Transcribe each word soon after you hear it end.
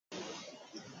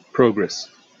progress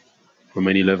from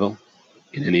any level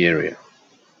in any area.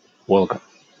 Welcome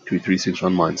to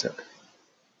 361 Mindset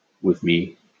with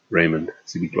me, Raymond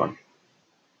Sibitwan.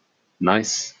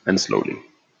 Nice and slowly.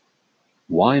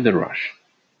 Why the rush?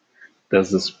 Does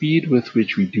the speed with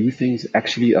which we do things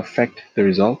actually affect the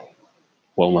result?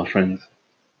 Well, my friends,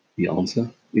 the answer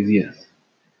is yes.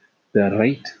 The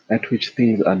rate at which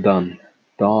things are done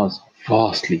does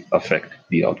vastly affect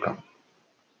the outcome.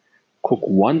 Cook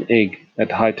one egg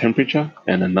at high temperature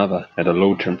and another at a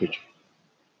low temperature.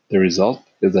 The result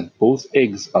is that both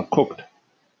eggs are cooked,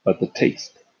 but the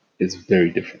taste is very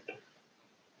different.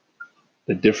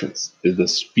 The difference is the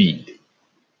speed,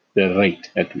 the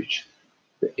rate at which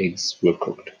the eggs were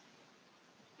cooked,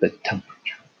 the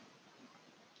temperature.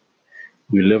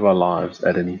 We live our lives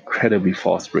at an incredibly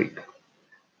fast rate,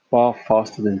 far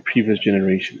faster than previous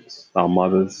generations, our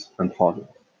mothers and fathers.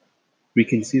 We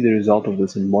can see the result of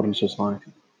this in modern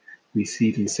society. We see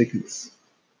it in sickness,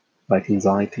 like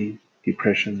anxiety,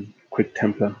 depression, quick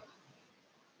temper.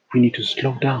 We need to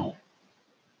slow down.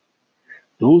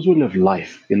 Those who live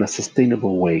life in a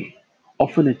sustainable way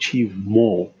often achieve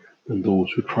more than those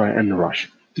who try and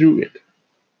rush through it.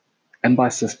 And by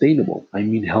sustainable, I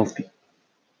mean healthy.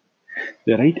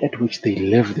 The rate at which they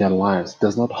live their lives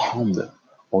does not harm them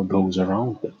or those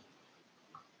around them.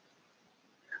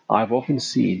 I've often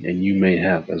seen, and you may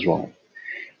have as well,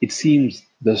 it seems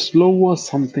the slower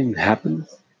something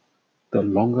happens, the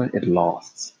longer it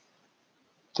lasts.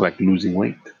 Like losing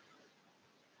weight,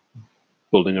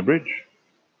 building a bridge,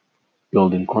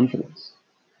 building confidence,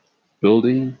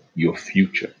 building your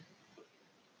future.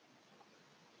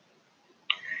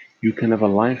 You can have a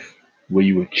life where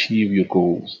you achieve your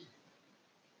goals,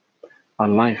 a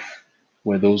life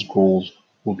where those goals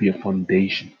will be a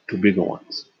foundation to bigger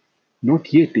ones.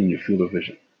 Not yet in your field of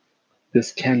vision.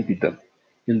 This can be done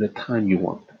in the time you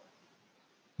want.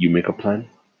 You make a plan,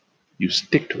 you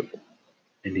stick to it,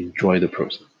 and enjoy the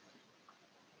process.